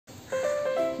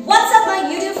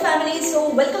YouTube family.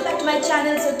 So welcome back to my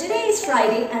channel. So today is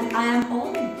Friday and I am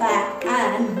all back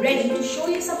and ready to show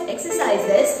you some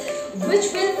exercises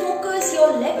which will focus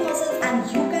your leg muscles, and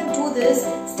you can do this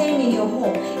staying in your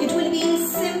home. It will be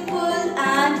simple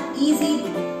and easy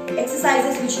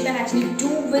exercises which you can actually do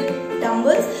with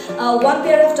dumbbells. One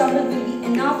pair of dumbbell will be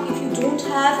enough. If you don't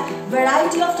have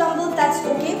variety of dumbbells, that's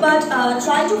okay, but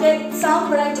try to get some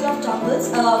variety of dumbbells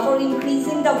for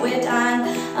increasing the weight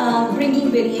and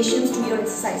bringing variations to your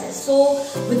exercises. So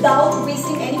without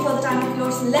wasting any further time of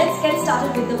yours, let's get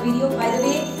started with the video. By the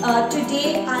way,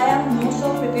 today I am not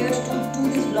so prepared to do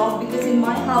this vlog because in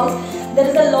my house there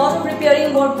is a lot of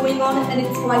repairing work going on and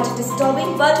it's quite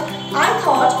disturbing, but I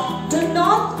thought, do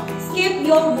not skip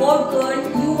your work, girl.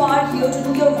 You are here to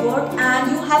do your work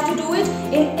and you have to do it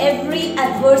in every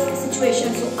adverse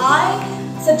situation. So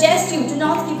I suggest you to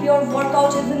not skip your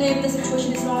workout even if the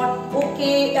situation is not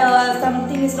okay,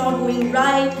 something is not going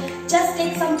right. Just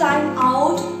take some time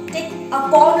out, take a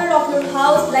corner of your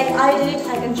house like I did.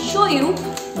 I can show you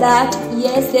that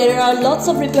yes, there are lots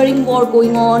of repairing work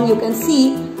going on. You can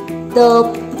see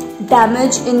the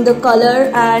damage in the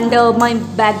color, and my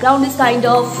background is kind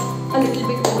of a little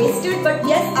bit wasted, but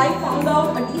yes, I found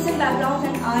out a decent background,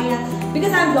 and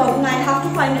because I'm vlogging, I have to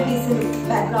find a decent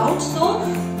background. So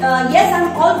yes,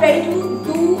 I'm all ready to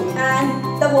do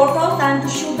the workouts and to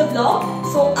shoot the vlog.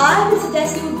 So I will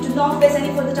suggest you do not waste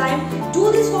any further time.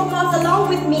 Do these workouts along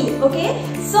with me, okay?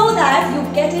 So that you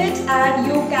get it and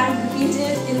you can repeat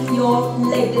it in your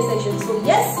leg day session. So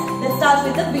yes, let's start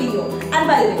with the video. And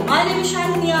by the way, my name is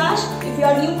Sayantani Ash. If you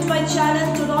are new to my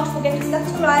channel, do not forget to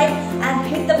subscribe and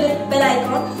hit the bell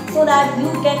icon so that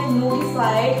you get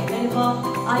notified whenever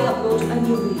I upload a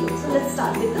new video. So let's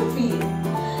start with the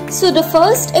video. So the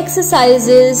first exercise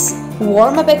is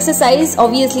warm-up exercise.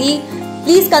 Obviously,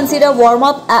 please consider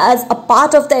warm-up as a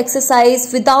part of the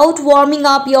exercise. Without warming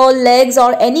up your legs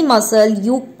or any muscle,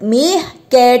 you may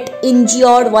get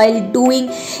injured while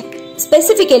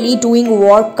specifically doing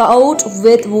workout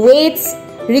with weights.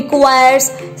 Requires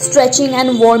stretching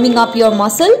and warming up your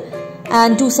muscle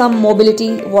and do some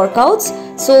mobility workouts.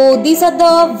 So these are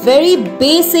the very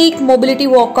basic mobility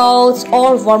workouts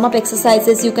or warm-up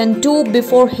exercises you can do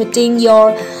before hitting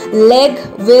your leg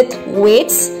with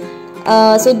weights.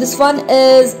 So this one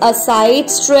is a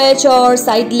side stretch or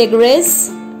side leg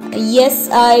raise. Yes,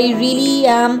 I really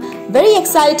am very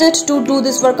excited to do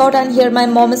this workout, and here my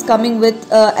mom is coming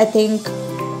with I think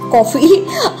coffee.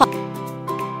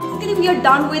 We are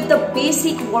done with the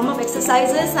basic warm-up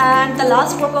exercises, and the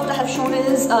last workout I have shown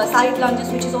is side lunges,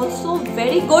 which is also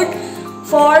very good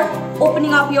for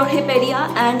opening up your hip area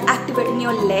and activating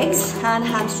your legs and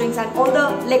hamstrings and all the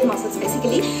leg muscles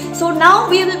basically. So now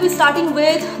we will be starting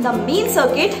with the main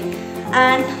circuit,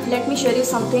 and let me share you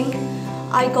something.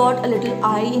 I got a little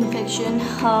eye infection.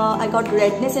 I got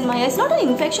redness in my eyes. Not an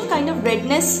infection, kind of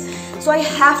redness. So I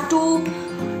have to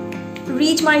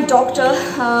reach my doctor,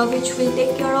 which will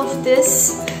take care of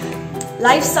this.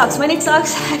 Life sucks. When it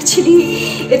sucks,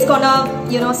 actually it's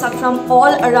gonna suck from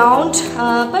all around,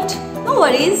 but no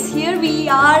worries. Here we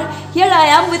are. Here I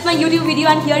am with my YouTube video,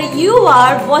 and here you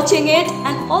are watching it.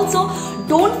 And also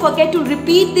don't forget to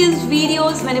repeat these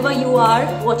videos whenever you are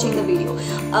watching the video,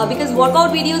 because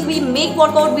workout videos, we make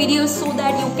workout videos so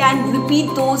that you can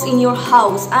repeat those in your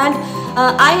house. And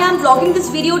I am vlogging this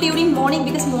video during morning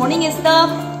because morning is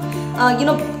the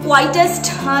quietest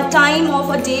time of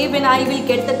a day when I will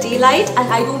get the daylight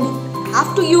and I don't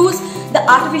have to use the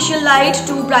artificial light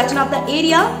to brighten up the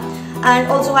area. And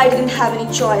also I didn't have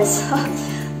any choice.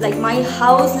 Like my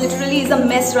house literally is a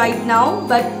mess right now.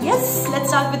 But yes, let's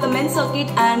start with the men's circuit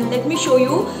and let me show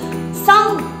you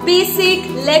some basic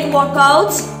leg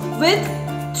workouts with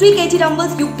 3 kg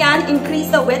dumbbells. You can increase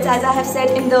the weights, as I have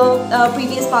said in the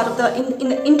previous part of in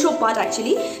the intro part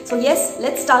actually. So yes,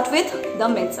 let's start with the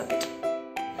men's circuit.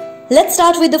 Let's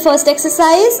start with the first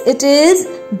exercise. It is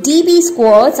DB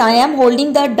squats. I am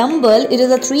holding the dumbbell. It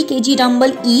is a 3 kg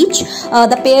dumbbell each.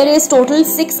 The pair is total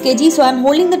 6 kg. So I am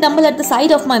holding the dumbbell at the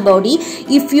side of my body.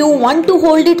 If you want to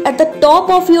hold it at the top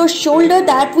of your shoulder,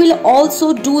 that will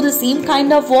also do the same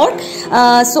kind of work.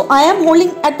 So I am holding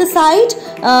at the side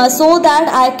so that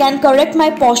I can correct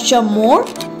my posture more.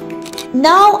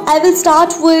 Now I will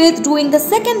start with doing the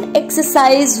second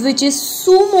exercise, which is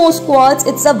sumo squats.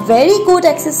 It's a very good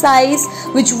exercise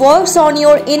which works on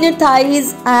your inner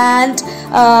thighs and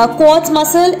quads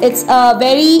muscle. It's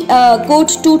very good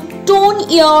to tone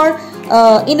your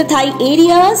inner thigh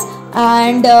areas,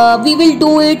 and we will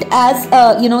do it as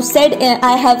I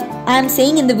am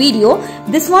saying in the video.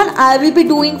 This one I will be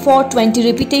doing for 20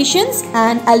 repetitions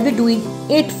and I'll be doing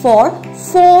it for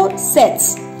 4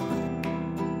 sets.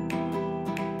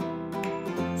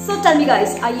 So tell me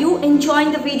guys, are you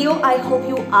enjoying the video? I hope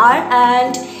you are.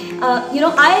 And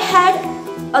I had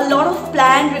a lot of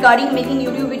plan regarding making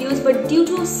YouTube videos, but due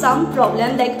to some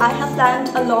problem, like I have planned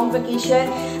a long vacation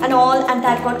and all, and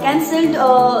that got cancelled.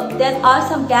 There are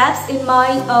some gaps in my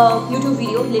YouTube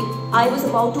video. Like I was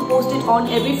about to post it on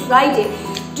every Friday.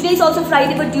 Today is also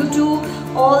Friday, but due to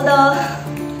all the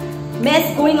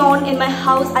mess going on in my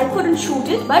house, I couldn't shoot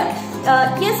it. But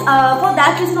yes, for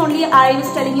that reason only I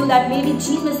was telling you that maybe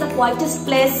gym is the quietest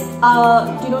place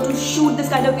to shoot this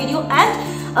kind of video.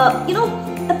 And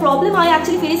the problem I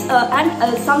actually face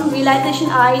and some realization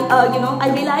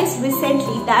I realized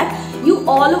recently that you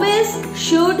always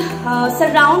should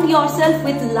surround yourself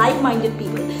with like-minded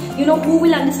people, who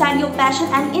will understand your passion.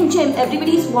 And in gym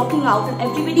everybody is working out and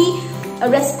everybody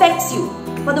respects you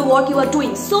for the work you are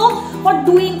doing. So for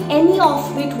doing any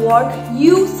of it work,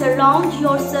 you surround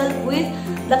yourself with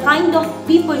the kind of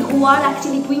people who are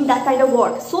actually doing that kind of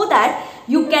work, so that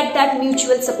you get that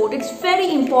mutual support. It's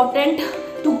very important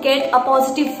to get a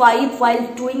positive vibe while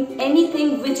doing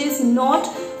anything which is not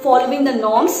following the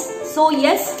norms. So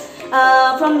yes,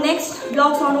 from next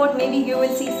vlogs onward, maybe you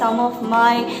will see some of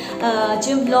my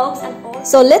gym vlogs and all.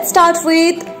 So let's start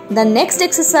with the next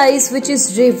exercise, which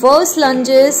is reverse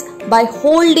lunges by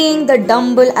holding the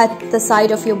dumbbell at the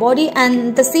side of your body. And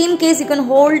in the same case, you can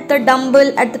hold the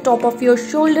dumbbell at the top of your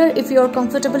shoulder if you are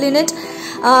comfortable in it.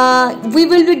 We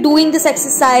will be doing this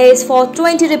exercise for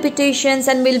 20 repetitions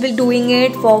and we'll be doing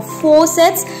it for 4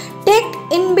 sets. Take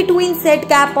in between set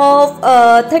gap of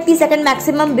 30 seconds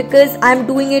maximum, because I'm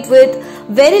doing it with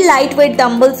very lightweight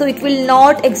dumbbell, so it will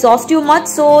not exhaust you much.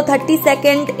 So 30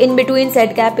 seconds in between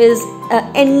set gap is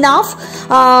enough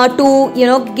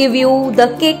to give you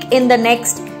the kick in the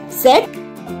next set.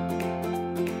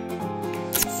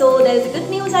 So there is a good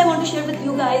news I want to share with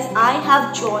you guys. I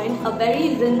have joined a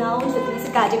very renowned fitness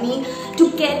academy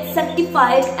to get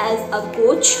certified as a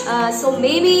coach. So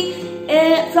maybe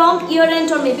from year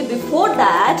end or maybe before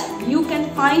that, you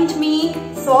can find me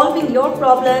solving your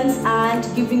problems and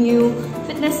giving you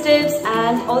fitness tips,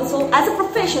 and also as a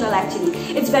professional. Actually,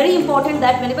 it's very important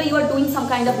that whenever you are doing some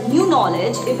kind of new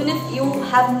knowledge, even if you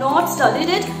have not studied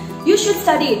it, you should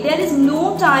study it. There is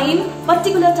no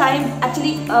particular time.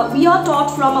 Actually, we are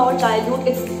taught from our childhood.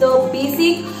 It's the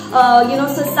basic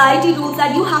society rules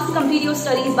that you have to complete your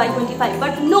studies by 25.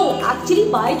 But no,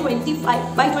 actually by 20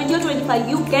 or 25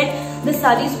 you get the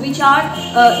studies which are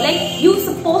like you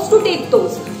supposed to take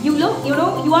those. You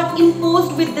are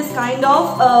imposed with this kind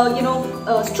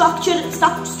of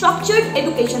structured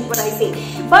education, what I say.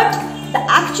 But the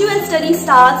actual study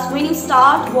starts when you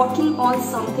start working on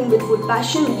something with full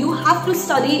passion. You have to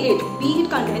study it, be it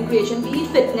content creation, be it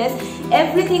fitness.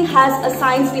 Everything has a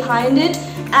science behind it,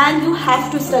 and you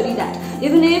have to study that.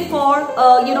 Even if for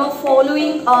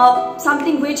following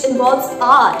something which involves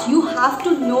art, you have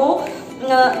to know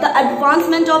the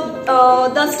advancement of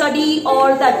the study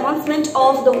or the advancement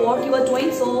of the work you are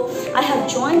doing. So I have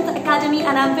joined the academy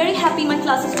and I'm very happy. My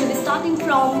classes will be starting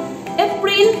from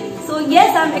April. So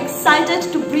yes, I'm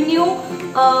excited to bring you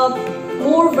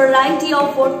more variety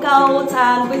of workouts,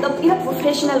 and with in a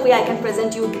professional way I can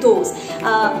present you those.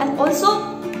 And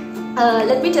also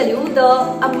let me tell you, the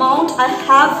amount I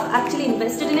have actually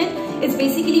invested in it is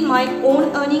basically my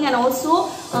own earning, and also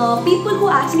people who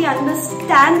actually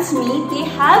understands me, they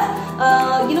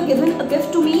have given a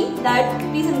gift to me that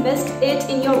please invest it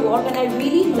in your work. And I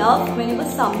really love whenever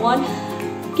someone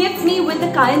gives me with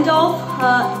the kind of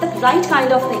the right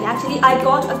kind of thing. Actually, I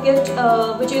got a gift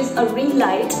which is a ring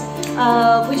light,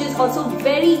 which is also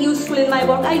very useful in my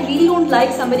work. I really don't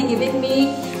like somebody giving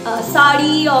me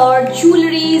sari or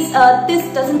jewelries. This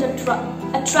doesn't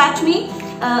attract me.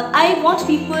 I want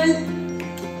people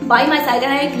by my side,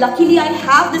 and luckily I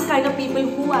have this kind of people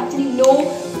who actually know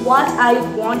what I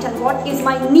want and what is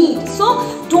my need.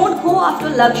 So don't go after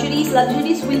luxuries.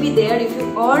 Luxuries will be there. If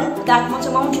you earn that much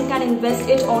amount, you can invest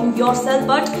it on yourself,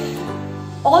 but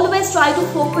always try to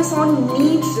focus on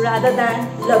needs rather than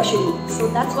luxury. So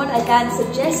that's what I can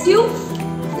suggest you.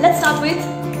 Let's start with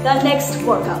the next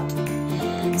workout.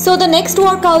 So the next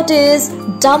workout is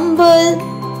dumbbell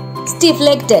stiff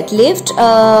leg deadlift.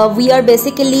 We are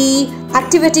basically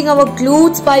activating our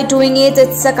glutes by doing it.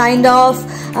 It's a kind of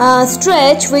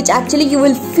stretch which actually you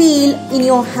will feel in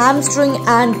your hamstring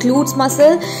and glutes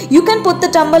muscle. You can put the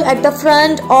dumbbell at the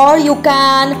front, or you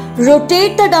can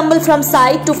rotate the dumbbell from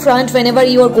side to front whenever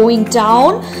you are going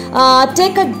down.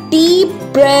 Take a deep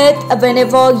breath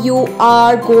whenever you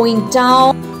are going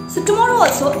down. So tomorrow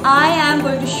also I am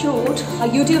going to shoot a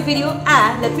YouTube video,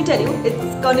 and let me tell you,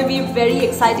 it's going to be very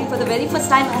exciting. For the very first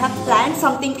time I have planned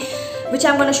something which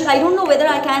I'm gonna shoot. I don't know whether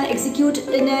I can execute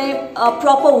in a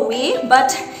proper way,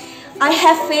 but I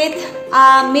have faith.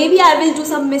 Maybe I will do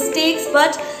some mistakes,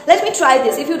 but let me try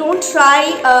this. If you don't try,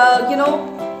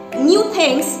 new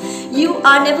things, you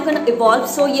are never gonna evolve.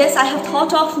 So yes, I have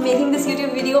thought of making this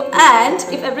YouTube video, and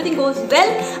if everything goes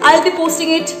well, I'll be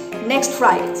posting it next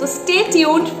Friday. So stay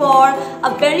tuned for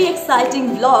a very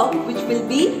exciting vlog, which will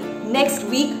be next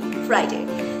week Friday.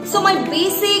 So my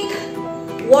basic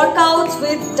workouts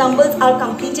with dumbbells are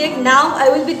completed. Now I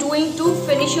will be doing 2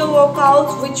 finisher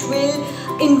workouts, which will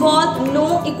involve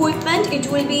no equipment. It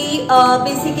will be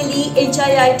basically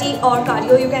HIIT or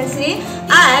cardio, you can say.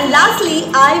 And lastly,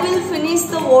 I will finish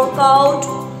the workout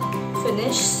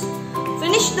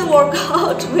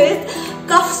with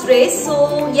cuffs raise.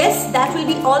 So yes, that will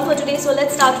be all for today. So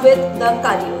let's start with the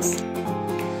cardios.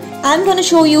 I'm going to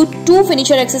show you 2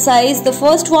 finisher exercise. The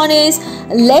first one is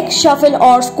leg shuffle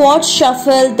or squat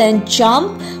shuffle, then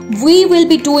jump. We will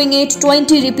be doing it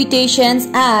 20 repetitions,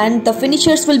 and the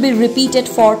finishers will be repeated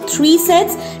for 3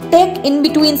 sets. Take in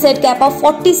between set gap of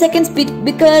 40 seconds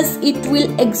because it will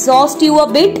exhaust you a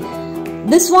bit.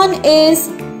 This one is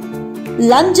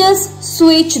lunges,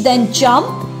 switch, then jump.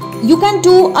 You can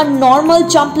do a normal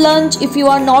jump lunge if you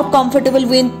are not comfortable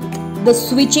with the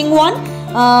switching one.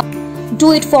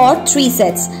 Do it for 3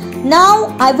 sets.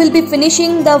 Now I will be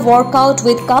finishing the workout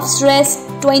with cuffs rest,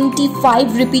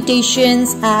 25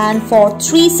 repetitions and for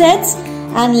 3 sets.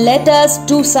 And let us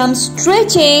do some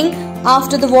stretching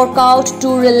after the workout to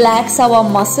relax our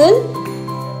muscle.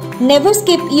 Never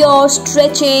skip your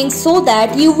stretching so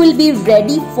that you will be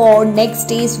ready for next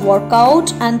day's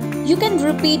workout, and you can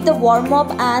repeat the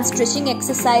warm-up and stretching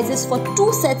exercises for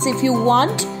 2 sets if you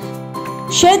want.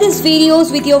 Share these videos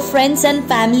with your friends and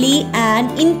family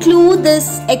and include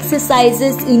these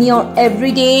exercises in your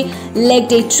everyday leg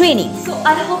day training. So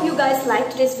I hope you guys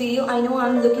liked today's video. I know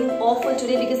I'm looking awful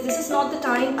today because this is not the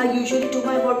time I usually do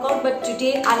my workout, but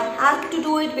today I had to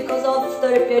do it because of the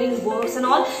repairing works and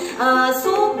all.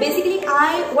 So basically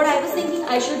what I was thinking,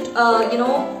 I should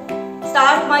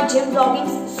start my gym vlogging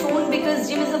soon, because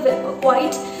gym is a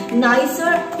quite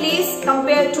nicer place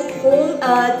compared to home.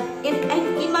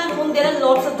 In my home there are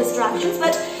lots of distractions,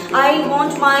 but I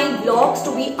want my vlogs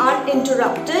to be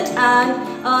uninterrupted, and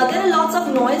there are lots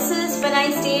of noises when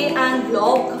I stay and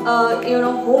vlog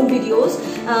home videos.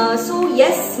 So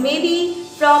yes, maybe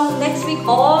from next week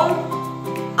or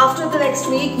after the next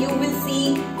week you will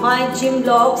see my gym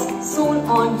vlogs soon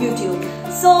on YouTube.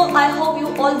 So I hope you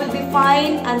all will be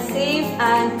fine and safe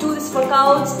and do these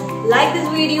workouts. Like this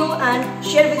video and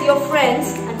share with your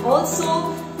friends, and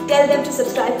also tell them to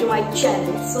subscribe to my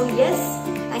channel. So yes,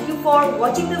 thank you for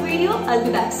watching the video. I'll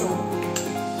be back soon.